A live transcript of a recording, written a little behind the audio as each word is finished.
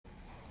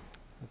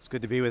It's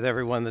good to be with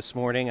everyone this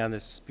morning on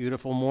this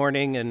beautiful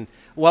morning, and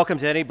welcome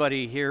to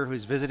anybody here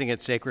who's visiting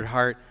at Sacred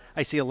Heart.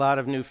 I see a lot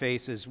of new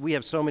faces. We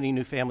have so many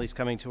new families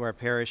coming to our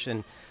parish,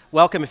 and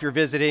welcome if you're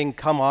visiting.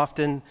 Come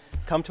often,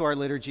 come to our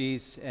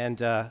liturgies,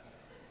 and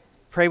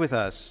pray with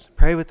us,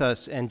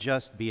 and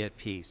just be at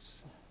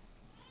peace.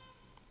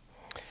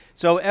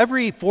 So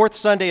every fourth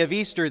Sunday of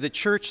Easter, the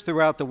church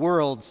throughout the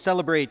world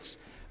celebrates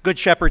Good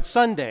Shepherd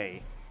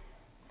Sunday.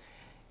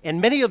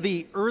 And many of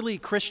the early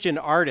Christian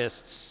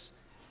artists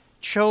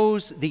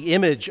chose the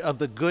image of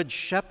the Good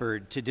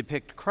Shepherd to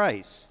depict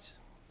Christ.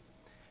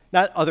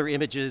 Not other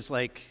images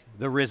like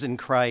the risen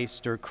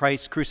Christ or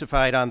Christ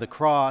crucified on the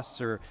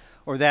cross or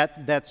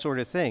that sort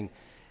of thing.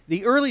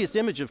 The earliest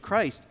image of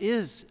Christ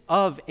is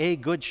of a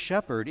Good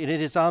Shepherd, and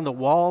it is on the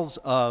walls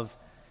of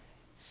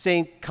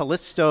St.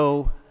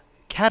 Callisto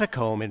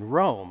Catacomb in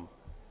Rome.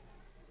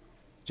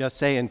 Just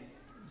saying,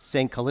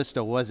 St.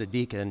 Callisto was a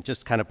deacon,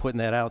 just kind of putting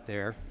that out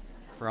there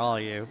for all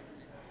of you.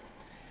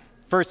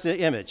 First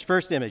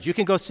image. You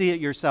can go see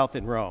it yourself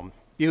in Rome.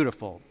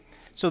 Beautiful.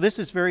 So this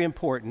is very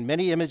important.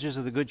 Many images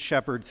of the Good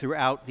Shepherd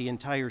throughout the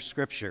entire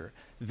Scripture.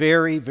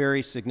 Very,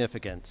 very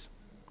significant.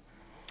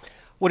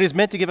 What is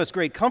meant to give us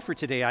great comfort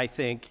today, I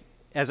think,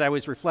 as I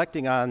was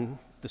reflecting on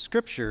the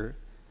Scripture,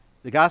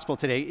 the Gospel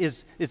today,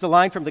 is the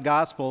line from the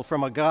Gospel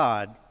from a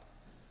God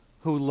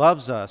who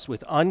loves us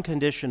with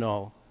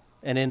unconditional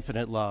and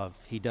infinite love.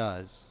 He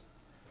does.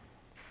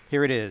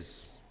 Here it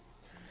is.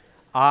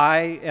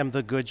 I am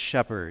the Good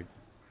Shepherd.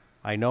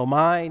 I know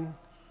mine,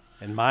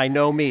 and mine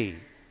know me,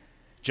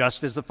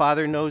 just as the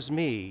Father knows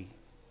me,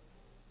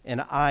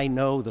 and I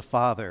know the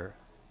Father,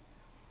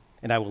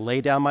 and I will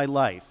lay down my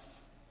life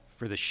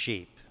for the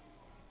sheep.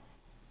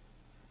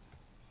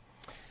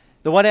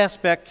 The one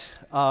aspect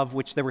of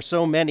which there were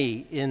so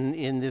many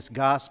in this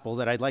gospel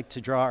that I'd like to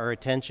draw our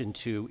attention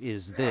to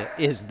is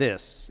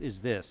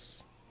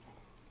this.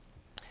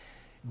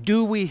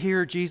 Do we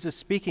hear Jesus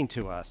speaking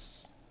to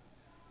us?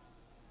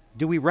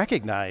 Do we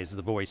recognize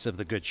the voice of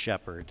the Good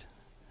Shepherd?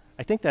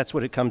 I think that's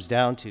what it comes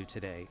down to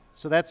today.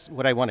 So that's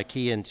what I want to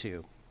key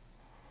into.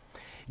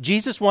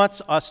 Jesus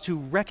wants us to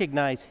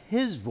recognize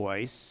his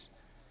voice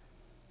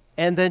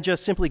and then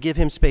just simply give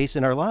him space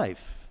in our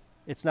life.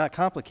 It's not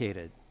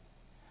complicated.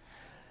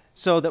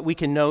 So that we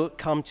can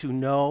come to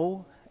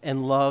know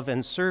and love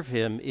and serve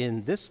him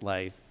in this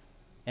life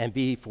and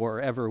be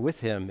forever with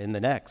him in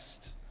the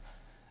next.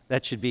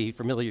 That should be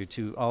familiar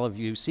to all of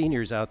you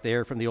seniors out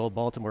there from the old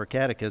Baltimore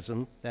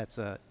Catechism. That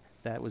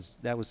was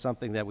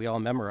something that we all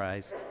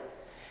memorized.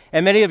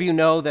 And many of you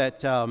know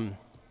that I'm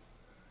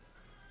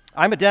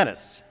a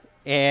dentist.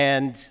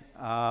 And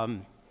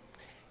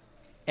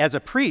as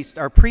a priest,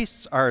 our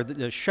priests are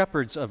the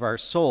shepherds of our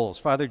souls.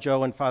 Father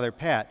Joe and Father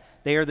Pat,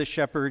 they are the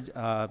shepherd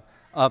of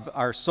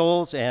our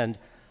souls, and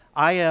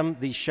I am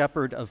the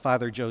shepherd of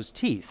Father Joe's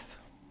teeth.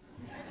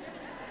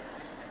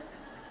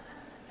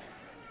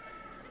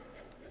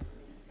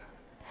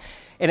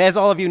 And as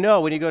all of you know,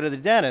 when you go to the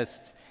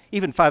dentist,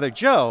 even Father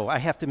Joe, I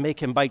have to make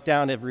him bite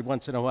down every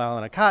once in a while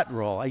on a cotton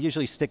roll. I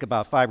usually stick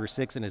about 5 or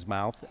 6 in his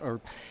mouth.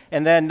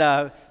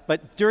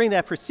 But during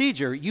that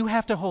procedure, you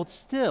have to hold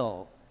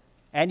still,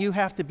 and you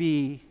have to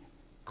be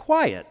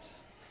quiet.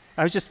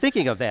 I was just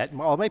thinking of that.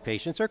 All my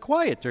patients are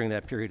quiet during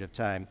that period of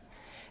time.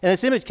 And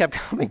this image kept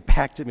coming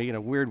back to me in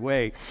a weird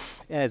way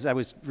as I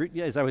was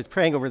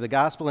praying over the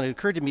gospel, and it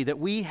occurred to me that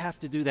we have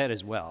to do that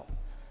as well.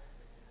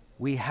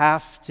 We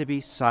have to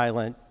be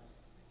silent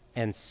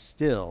and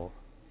still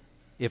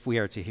if we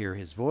are to hear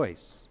his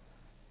voice.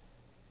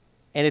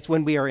 And it's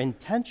when we are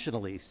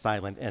intentionally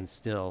silent and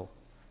still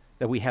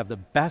that we have the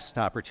best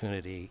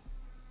opportunity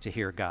to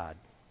hear God.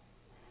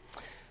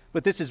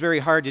 But this is very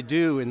hard to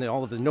do in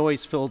all of the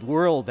noise-filled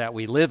world that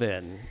we live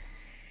in.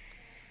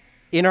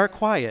 In our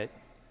quiet,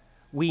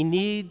 we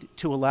need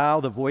to allow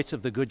the voice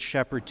of the Good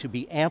Shepherd to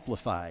be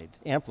amplified.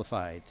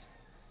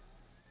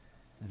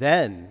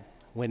 Then,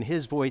 when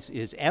his voice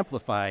is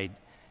amplified,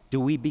 do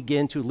we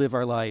begin to live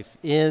our life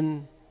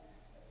in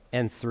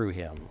and through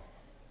him.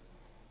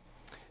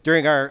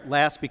 During our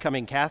last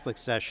Becoming Catholic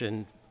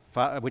session,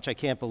 which I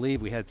can't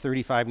believe, we had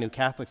 35 new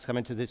Catholics come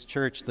into this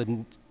church,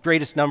 the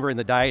greatest number in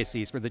the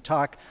diocese, for the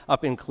talk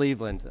up in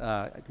Cleveland.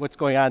 What's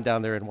going on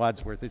down there in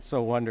Wadsworth? It's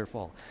so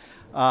wonderful.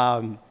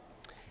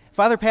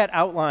 Father Pat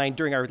outlined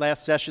during our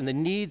last session the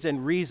needs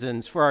and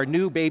reasons for our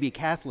new baby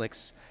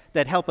Catholics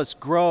that help us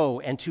grow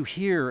and to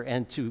hear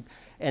and to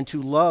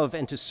love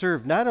and to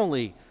serve not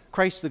only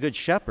Christ the Good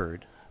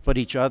Shepherd, but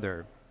each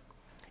other.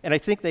 And I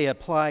think they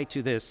apply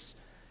to this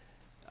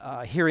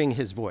hearing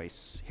his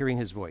voice.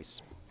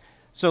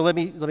 So let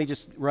me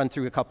just run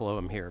through a couple of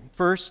them here.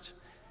 First,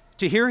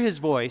 to hear his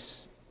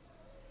voice,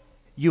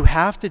 you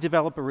have to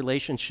develop a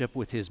relationship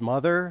with his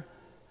mother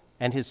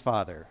and his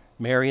father,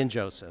 Mary and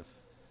Joseph.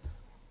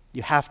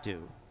 You have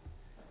to.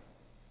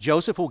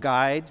 Joseph will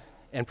guide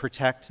and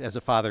protect as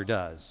a father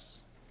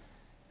does.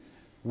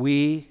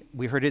 We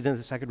heard it in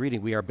the second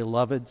reading. We are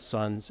beloved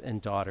sons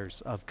and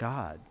daughters of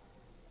God.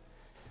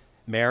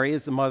 Mary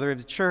is the mother of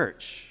the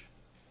church.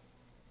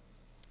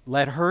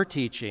 Let her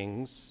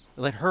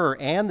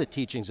and the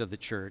teachings of the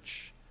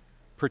church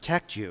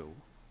protect you.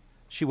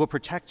 She will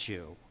protect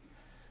you.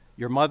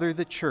 Your mother,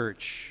 the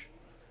church,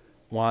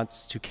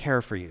 wants to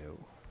care for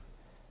you.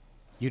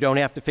 You don't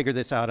have to figure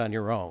this out on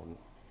your own.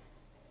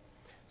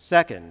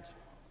 Second,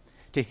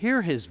 to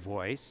hear his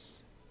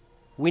voice,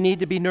 we need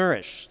to be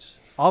nourished.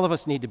 All of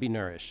us need to be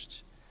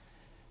nourished.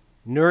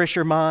 Nourish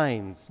your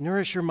minds.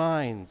 Nourish your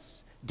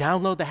minds.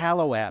 Download the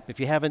Hallow app. If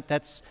you haven't,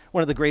 that's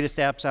one of the greatest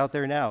apps out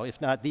there now, if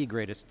not the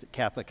greatest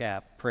Catholic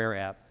app, prayer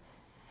app.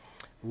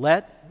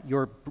 Let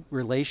your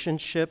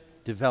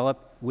relationship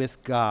develop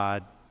with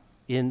God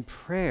in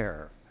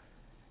prayer.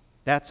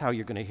 That's how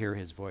you're going to hear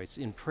his voice,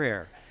 in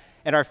prayer.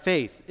 And our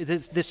faith,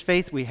 this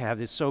faith we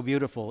have is so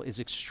beautiful, is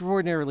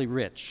extraordinarily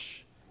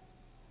rich.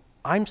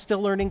 I'm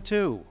still learning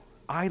too.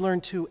 I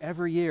learn too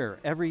every year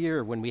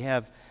when we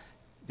have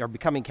our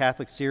Becoming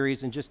Catholic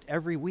series, and just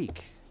every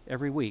week.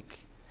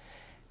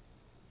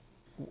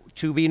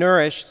 To be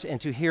nourished and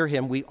to hear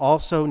him, we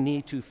also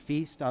need to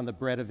feast on the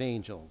bread of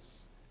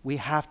angels. We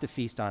have to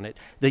feast on it.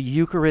 The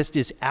Eucharist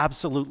is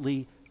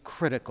absolutely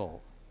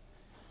critical.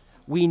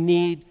 We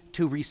need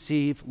to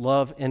receive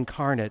love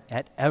incarnate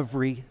at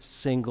every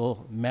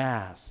single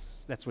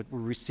Mass. That's what we're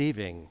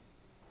receiving.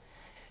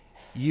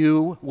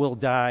 You will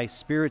die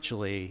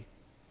spiritually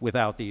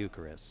without the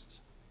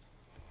Eucharist.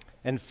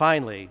 And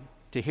finally,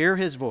 to hear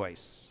his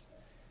voice,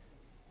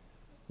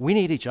 we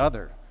need each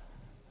other.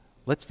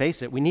 Let's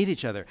face it, we need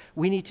each other.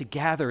 We need to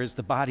gather as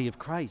the body of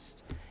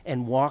Christ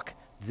and walk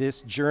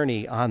this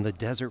journey on the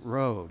desert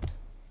road.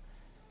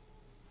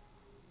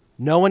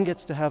 No one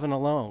gets to heaven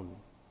alone.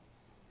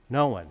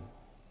 No one.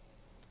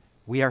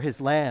 We are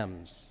his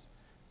lambs,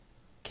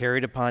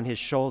 carried upon his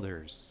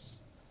shoulders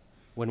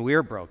when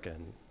we're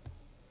broken,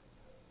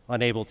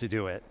 unable to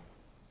do it.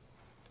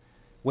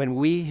 When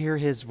we hear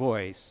his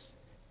voice,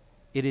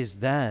 it is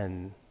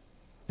then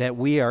that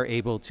we are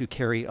able to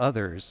carry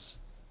others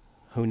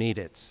who need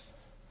it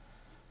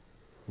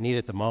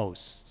the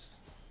most.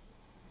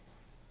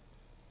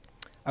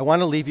 I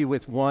want to leave you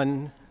with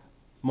one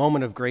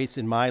moment of grace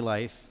in my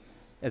life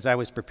as I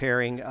was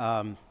preparing.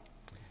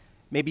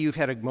 Maybe you've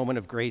had a moment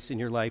of grace in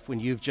your life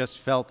when you've just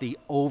felt the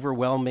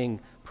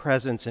overwhelming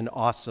presence and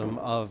awesome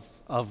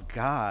of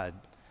God.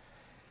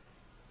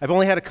 I've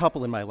only had a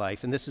couple in my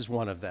life, and this is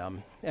one of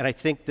them. And I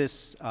think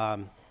this,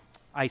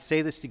 I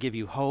say this to give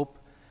you hope.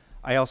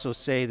 I also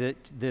say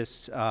that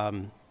this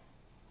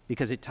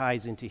because it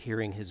ties into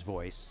hearing his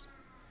voice.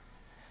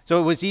 So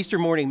it was Easter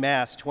morning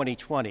Mass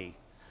 2020.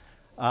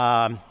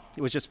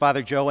 It was just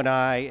Father Joe and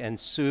I and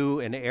Sue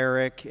and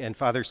Eric and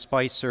Father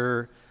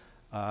Spicer.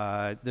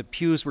 The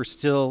pews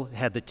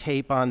had the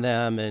tape on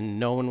them, and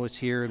no one was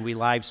here, and we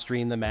live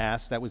streamed the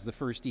Mass. That was the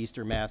first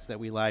Easter Mass that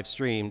we live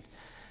streamed.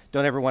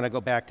 Don't ever want to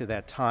go back to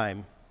that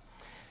time.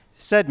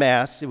 Said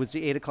Mass, it was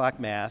the 8 o'clock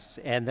Mass,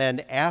 and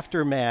then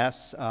after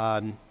Mass,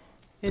 I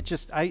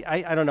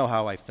don't know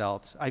how I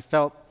felt.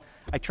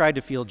 I tried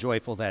to feel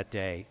joyful that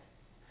day.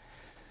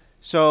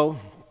 So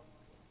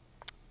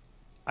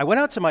I went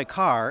out to my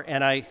car,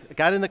 and I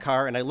got in the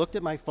car, and I looked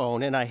at my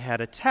phone, and I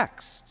had a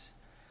text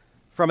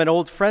from an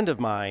old friend of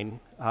mine,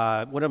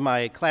 one of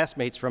my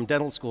classmates from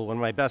dental school, one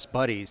of my best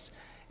buddies.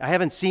 I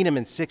haven't seen him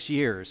in 6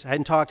 years. I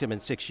hadn't talked to him in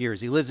 6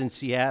 years. He lives in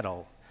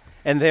Seattle,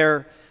 and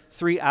we're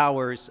 3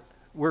 hours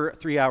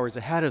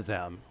ahead of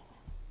them.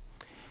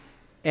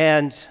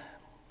 And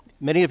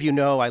many of you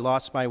know I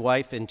lost my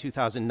wife in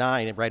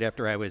 2009, right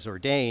after I was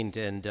ordained,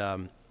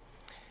 and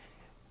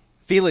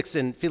Felix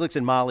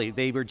and Molly,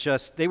 they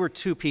were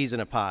two peas in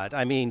a pod.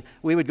 I mean,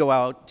 we would go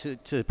out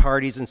to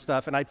parties and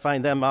stuff, and I'd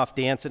find them off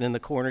dancing in the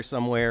corner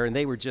somewhere, and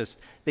they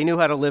knew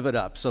how to live it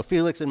up. So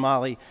Felix and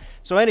Molly.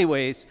 So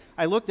anyways,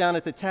 I looked down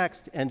at the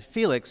text, and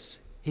Felix,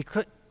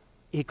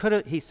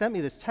 he sent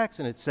me this text,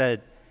 and it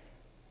said,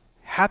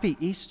 "Happy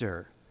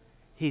Easter."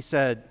 He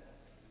said,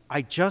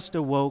 "I just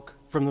awoke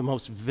from the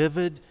most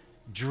vivid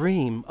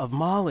dream of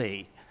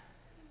Molly.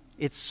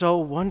 It's so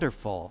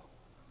wonderful."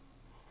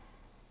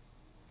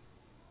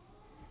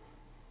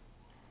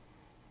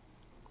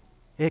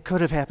 It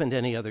could have happened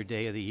any other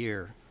day of the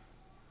year.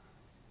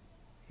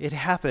 It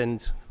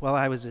happened while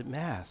I was at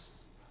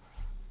Mass.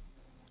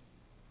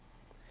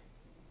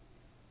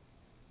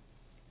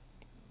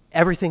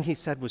 Everything he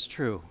said was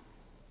true.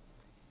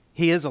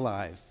 He is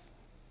alive.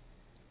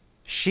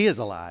 She is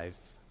alive.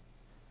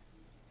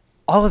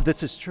 All of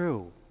this is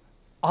true.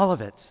 All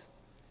of it.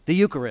 The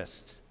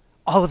Eucharist,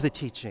 all of the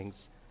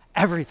teachings,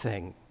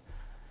 everything.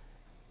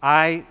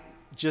 I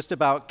just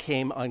about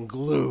came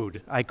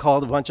unglued. I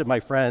called a bunch of my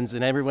friends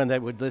and everyone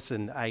that would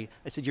listen. I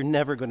said, "You're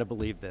never going to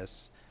believe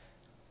this."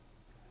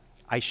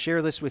 I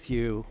share this with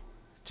you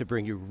to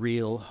bring you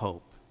real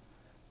hope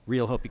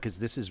because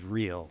this is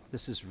real.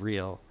 This is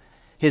real.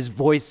 His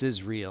voice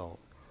is real.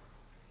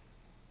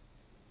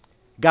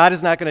 God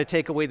is not going to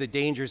take away the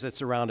dangers that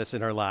surround us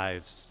in our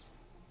lives.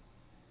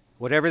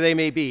 Whatever they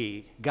may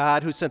be,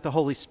 God, who sent the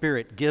Holy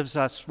Spirit, gives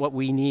us what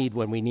we need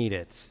when we need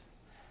it.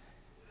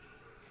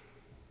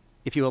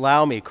 "If you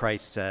allow me,"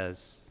 Christ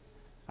says,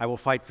 "I will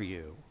fight for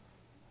you.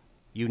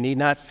 You need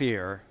not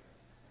fear.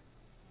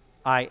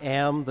 I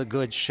am the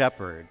good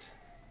shepherd.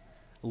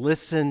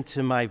 Listen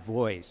to my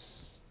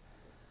voice.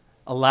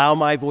 Allow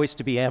my voice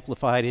to be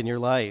amplified in your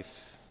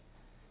life.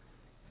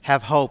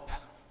 Have hope.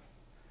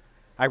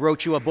 I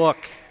wrote you a book.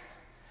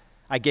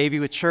 I gave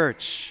you a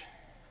church.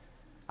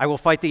 I will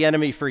fight the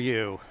enemy for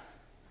you.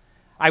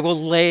 I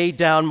will lay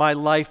down my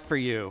life for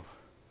you.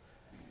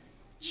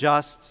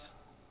 Just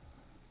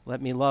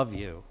let me love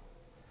you.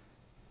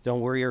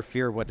 Don't worry or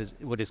fear what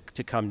is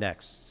to come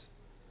next.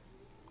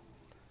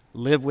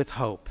 Live with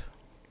hope.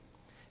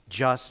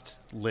 Just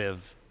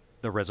live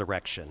the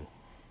resurrection.